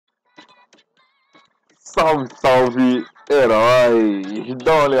Salve, salve, heróis!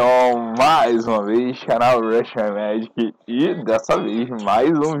 Dom Leon, mais uma vez, canal Rush Magic, e dessa vez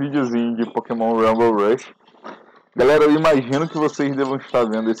mais um videozinho de Pokémon Rumble Rush. Galera, eu imagino que vocês devam estar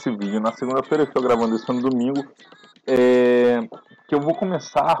vendo esse vídeo na segunda-feira, eu estou gravando isso no domingo, que eu vou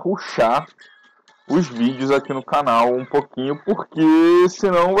começar a rushar os vídeos aqui no canal um pouquinho, porque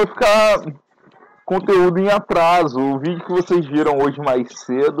senão vai ficar conteúdo em atraso. O vídeo que vocês viram hoje mais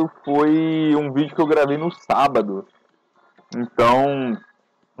cedo foi um vídeo que eu gravei no sábado. Então,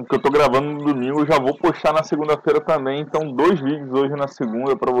 o que eu tô gravando no domingo eu já vou postar na segunda-feira também. Então, 2 vídeos hoje na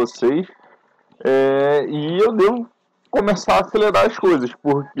segunda para vocês. E eu devo começar a acelerar as coisas,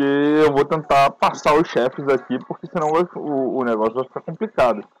 porque eu vou tentar passar os chefes aqui, porque senão o negócio vai ficar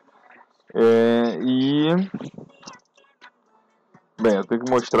complicado. Bem, eu tenho que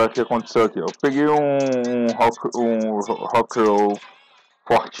mostrar o que aconteceu aqui. Eu peguei um Rockroll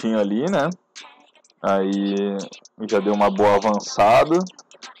fortinho ali, né? Aí já deu uma boa avançada.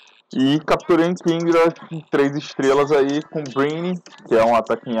 E capturei um Kingdra 3 estrelas aí com Brainy, que é um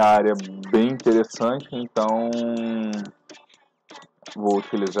ataque em área bem interessante. Então vou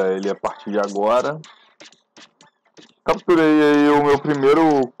utilizar ele a partir de agora. Capturei aí o meu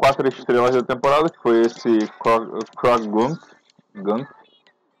primeiro 4 estrelas da temporada, que foi esse Krog Gunk.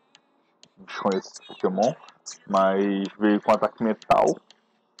 Desconheço esse Pokémon, mas veio com ataque metal.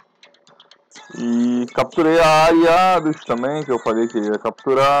 E capturei a Ajude também, que eu falei que ia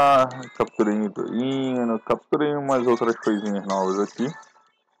capturar. Capturei Nitorino, capturei umas outras coisinhas novas aqui.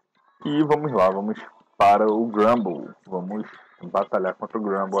 E vamos lá, vamos para o Grumble. Vamos batalhar contra o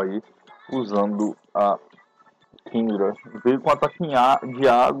Grumble aí, usando a Kingdra. Veio com ataque de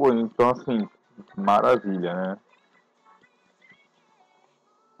água, então assim, maravilha, né?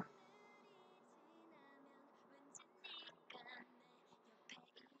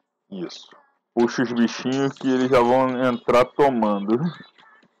 Isso. Puxa os bichinhos que eles já vão entrar tomando.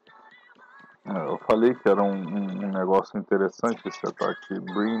 Eu falei que era um negócio interessante esse ataque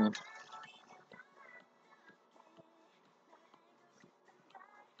Brainy.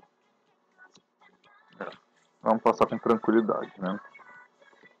 Vamos passar com tranquilidade, né?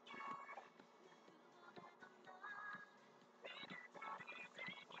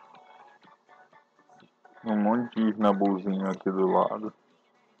 Um monte de Snabuzinho aqui do lado.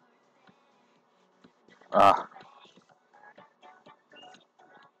 Ah!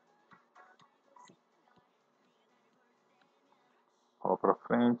 Rola pra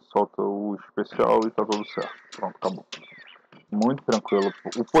frente, solta o especial e tá tudo certo. Pronto, acabou. Muito tranquilo.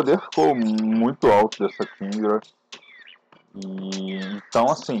 O poder ficou muito alto dessa Kingdra. E então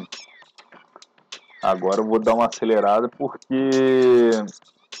assim, agora eu vou dar uma acelerada porque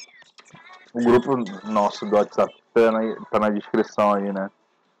o grupo nosso do WhatsApp tá na descrição aí, né?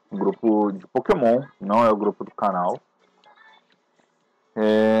 O grupo de Pokémon, não é o grupo do canal.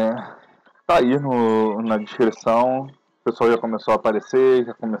 Tá aí na descrição. O pessoal já começou a aparecer,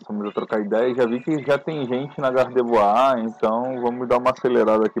 já começamos a trocar ideias. Já vi que já tem gente na Gardevoir, então vamos dar uma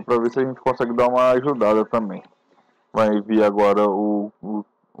acelerada aqui para ver se a gente consegue dar uma ajudada também. Vai vir agora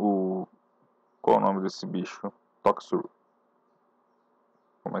qual é o nome desse bicho? Toxur.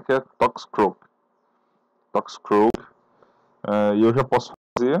 Como é que é? Toxcroak. E eu já posso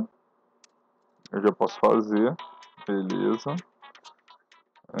fazer. Beleza.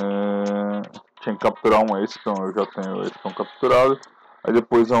 Tinha que capturar um Ace, então eu já tenho o Ace capturado. Aí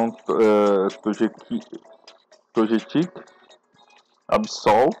depois é um Togetic,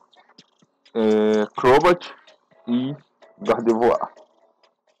 Absol, Crobat e Gardevoir.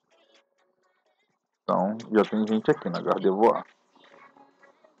 Então já tem gente aqui na Gardevoir.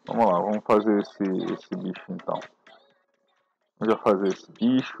 Vamos lá, vamos fazer esse bicho então. Vamos já fazer esse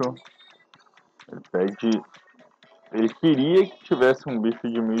bicho. Ele queria que tivesse um bicho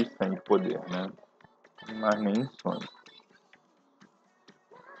de 1100 de poder, né? Mas nem sonho.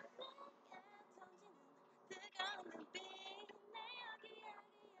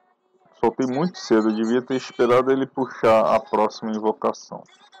 Soltei muito cedo, eu devia ter esperado ele puxar a próxima invocação.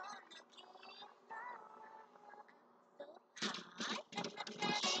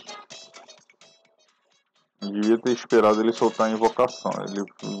 Devia ter esperado ele soltar a invocação. Ele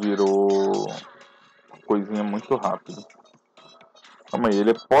virou coisinha muito rápido. Calma aí,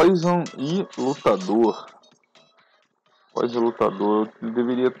 ele é Poison e Lutador. Poison e Lutador, ele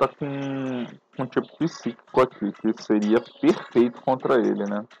deveria estar com um tipo psíquico aqui, que seria perfeito contra ele,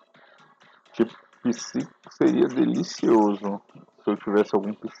 né? Tipo psíquico seria delicioso. Se eu tivesse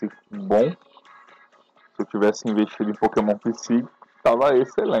algum psíquico bom, se eu tivesse investido em Pokémon psíquico, estava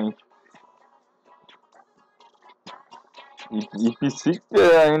excelente. E Psique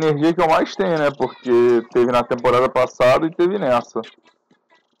é a energia que eu mais tenho, né? Porque teve na temporada passada e teve nessa.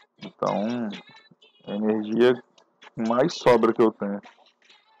 Então, a energia que mais sobra que eu tenho.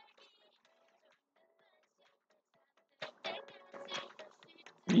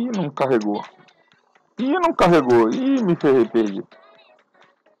 Ih, não carregou. Ih, não carregou. Ih, me ferrei, perdi.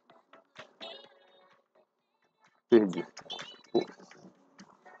 Perdi. Pô, o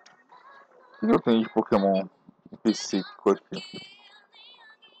que eu tenho de Pokémon psíquico aqui?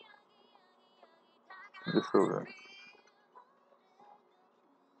 Deixa eu ver.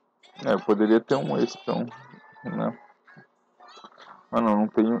 É, eu poderia ter um Espion, né? Mas não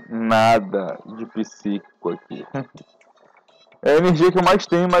tenho nada de psíquico aqui. É a energia que eu mais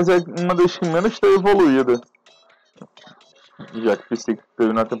tenho, mas é uma das que menos está evoluída. Já que psíquico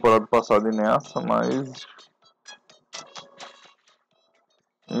teve na temporada passada e nessa, mas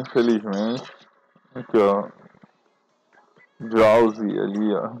infelizmente. Aqui ó, Drowsy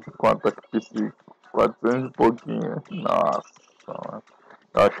ali ó, com ataque psíquico, 400 e pouquinho. Nossa, mano.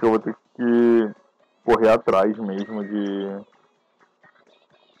 Eu acho que eu vou ter que correr atrás mesmo de.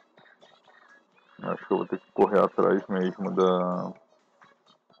 Acho que eu vou ter que correr atrás mesmo da.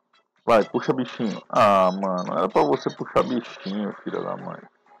 Vai, puxa bichinho. Ah, mano, era pra você puxar bichinho, filha da mãe.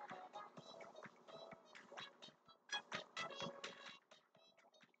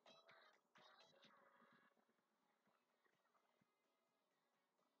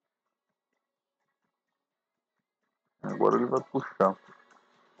 Agora ele vai puxar.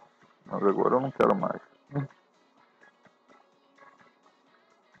 Mas agora eu não quero mais.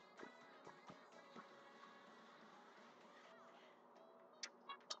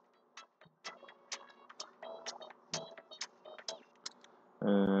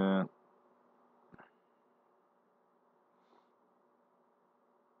 É...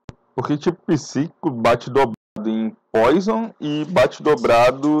 Porque tipo psíquico bate dobrado em Poison e bate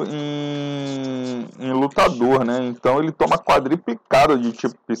dobrado em lutador, né? Então ele toma quadriplicado de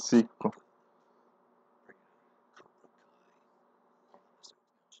tipo psíquico.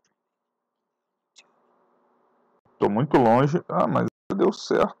 Tô muito longe. Ah, mas deu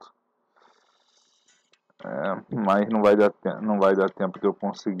certo. É, mas não vai dar tempo de eu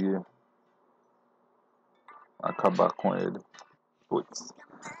conseguir acabar com ele. Putz.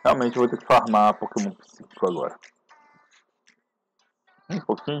 Realmente eu vou ter que farmar Pokémon psíquico agora. Um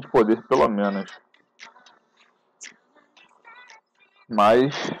pouquinho de poder pelo menos.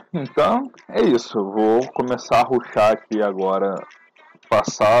 Mas, então, é isso. Eu vou começar a rushar aqui agora,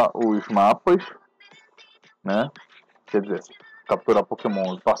 passar os mapas, né? Quer dizer, capturar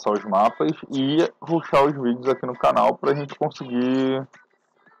Pokémon e passar os mapas e rushar os vídeos aqui no canal pra gente conseguir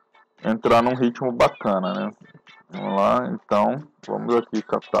entrar num ritmo bacana, né? Vamos lá, então, vamos aqui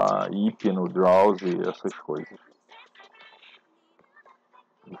catar Hypno, Drowsy, essas coisas.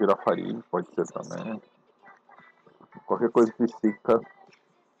 Girafarig pode ser também. Qualquer coisa psíquica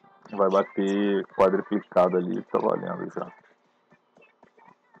vai bater quadriplicado ali, tá valendo já.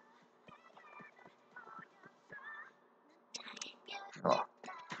 Ó,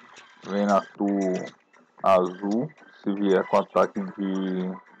 vem na tu azul, se vier com ataque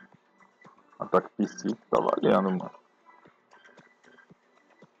psíquico, tá valendo, mano.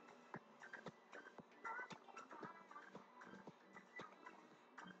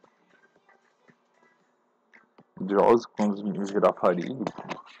 Jaws com os Girafarig,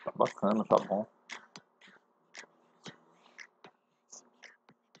 tá bacana, tá bom.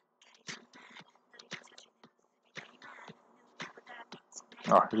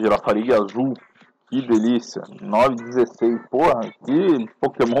 Ó, Girafarig azul, que delícia. 9,16, porra, que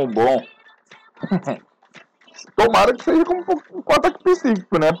Pokémon bom. Tomara que seja com ataque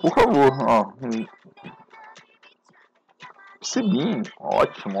psíquico, né? Por favor. Ó, Sibin,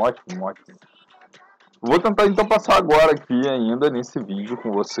 ótimo, ótimo, ótimo. Vou tentar então passar agora aqui ainda nesse vídeo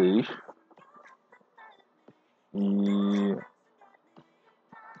com vocês. E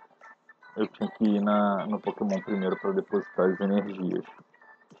eu tinha que ir no Pokémon primeiro para depositar as energias.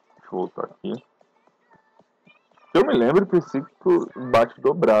 Deixa eu voltar aqui. Eu me lembro que o Psíquico bate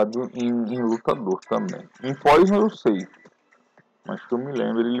dobrado em lutador também. Em Poison eu sei. Mas que eu me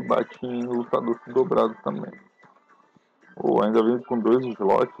lembro ele bate em lutador dobrado também. Ou ainda vem com 2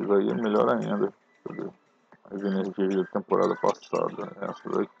 slots, aí é melhor ainda. Cadê? As energias da temporada passada. Essa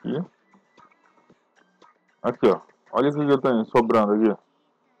daqui. Aqui ó. Olha o que eu tenho sobrando aqui.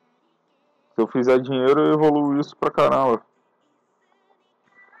 Se eu fizer dinheiro eu evoluo isso pra caramba.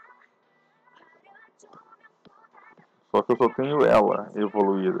 Só que eu só tenho ela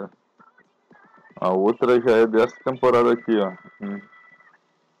evoluída. A outra já é dessa temporada aqui, ó.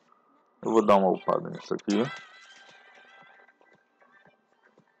 Eu vou dar uma upada nisso aqui.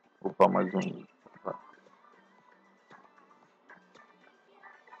 Opa, mais um. Tá.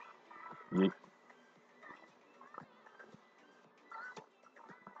 E...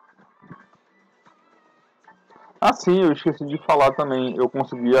 Ah, sim, eu esqueci de falar também. Eu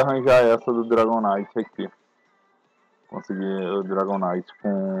consegui arranjar essa do Dragonite aqui. Consegui o Dragonite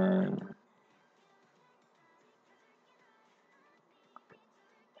com...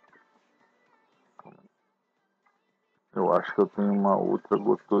 Eu acho que eu tenho uma outra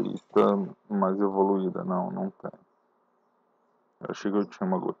Gotorita mais evoluída. Não, não tem. Eu achei que eu tinha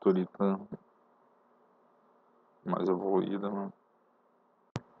uma Gotorita mais evoluída, né?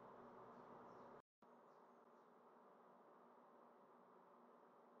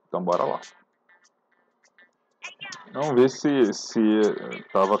 Então bora lá. Vamos ver se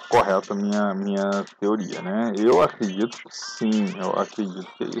estava correta a minha teoria, né? Eu acredito que sim, eu acredito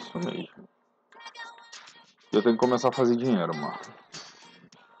que é isso mesmo. Eu tenho que começar a fazer dinheiro, mano.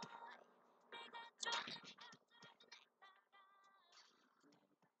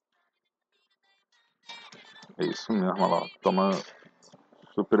 É isso mesmo, olha lá. Toma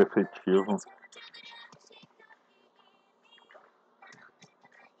super efetivo.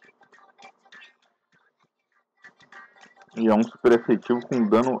 E é um super efetivo com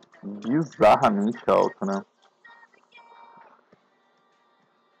dano bizarramente alto, né?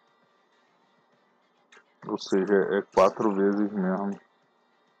 Ou seja, é 4 vezes mesmo.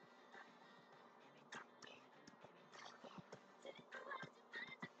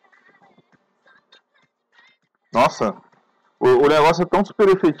 Nossa, o negócio é tão super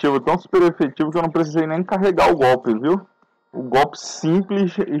efetivo que eu não precisei nem carregar o golpe, viu? O golpe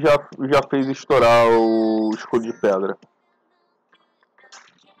simples já fez estourar o escudo de pedra.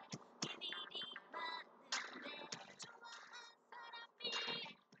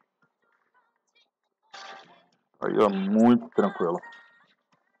 Aí, ó, muito tranquilo.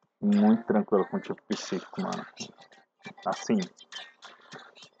 Muito tranquilo com o tipo psíquico, mano. Assim,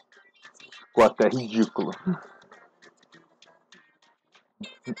 ficou até ridículo.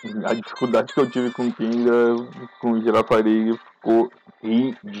 A dificuldade que eu tive com o Kinga, com o Girafariga, ficou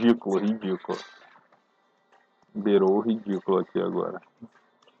ridículo, ridículo. Beirou o ridículo aqui agora.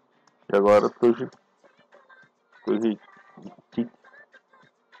 E agora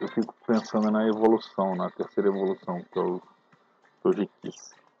eu fico pensando na evolução, na terceira evolução, que é o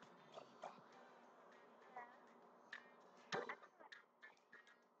Togekiss.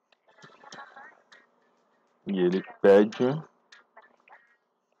 E ele pede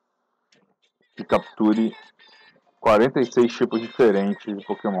que capture 46 tipos diferentes de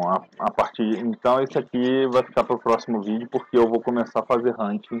Pokémon. A partir então esse aqui vai ficar para o próximo vídeo, porque eu vou começar a fazer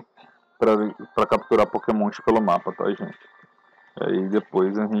hunting para capturar Pokémons pelo mapa, tá, gente? Aí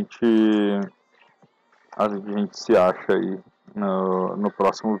depois a gente se acha aí no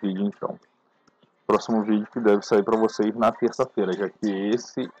próximo vídeo, então. Próximo vídeo que deve sair para vocês na terça-feira, já que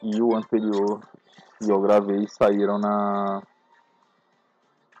esse e o anterior que eu gravei saíram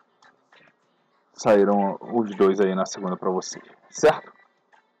os dois aí na segunda para vocês, certo?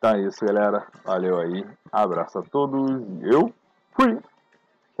 Então é isso, galera. Valeu aí. Abraço a todos. Eu fui.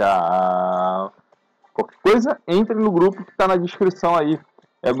 Tchau. Qualquer coisa, entre no grupo que está na descrição aí.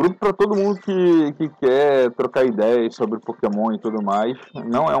 É grupo para todo mundo que quer trocar ideias sobre Pokémon e tudo mais.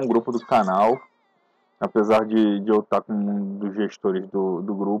 Não é um grupo do canal. Apesar de eu estar com um dos gestores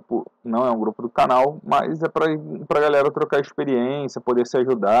do grupo, não é um grupo do canal, mas é para a galera trocar experiência, poder se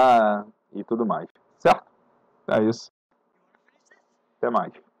ajudar e tudo mais. Certo? É isso. Até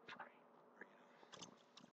mais.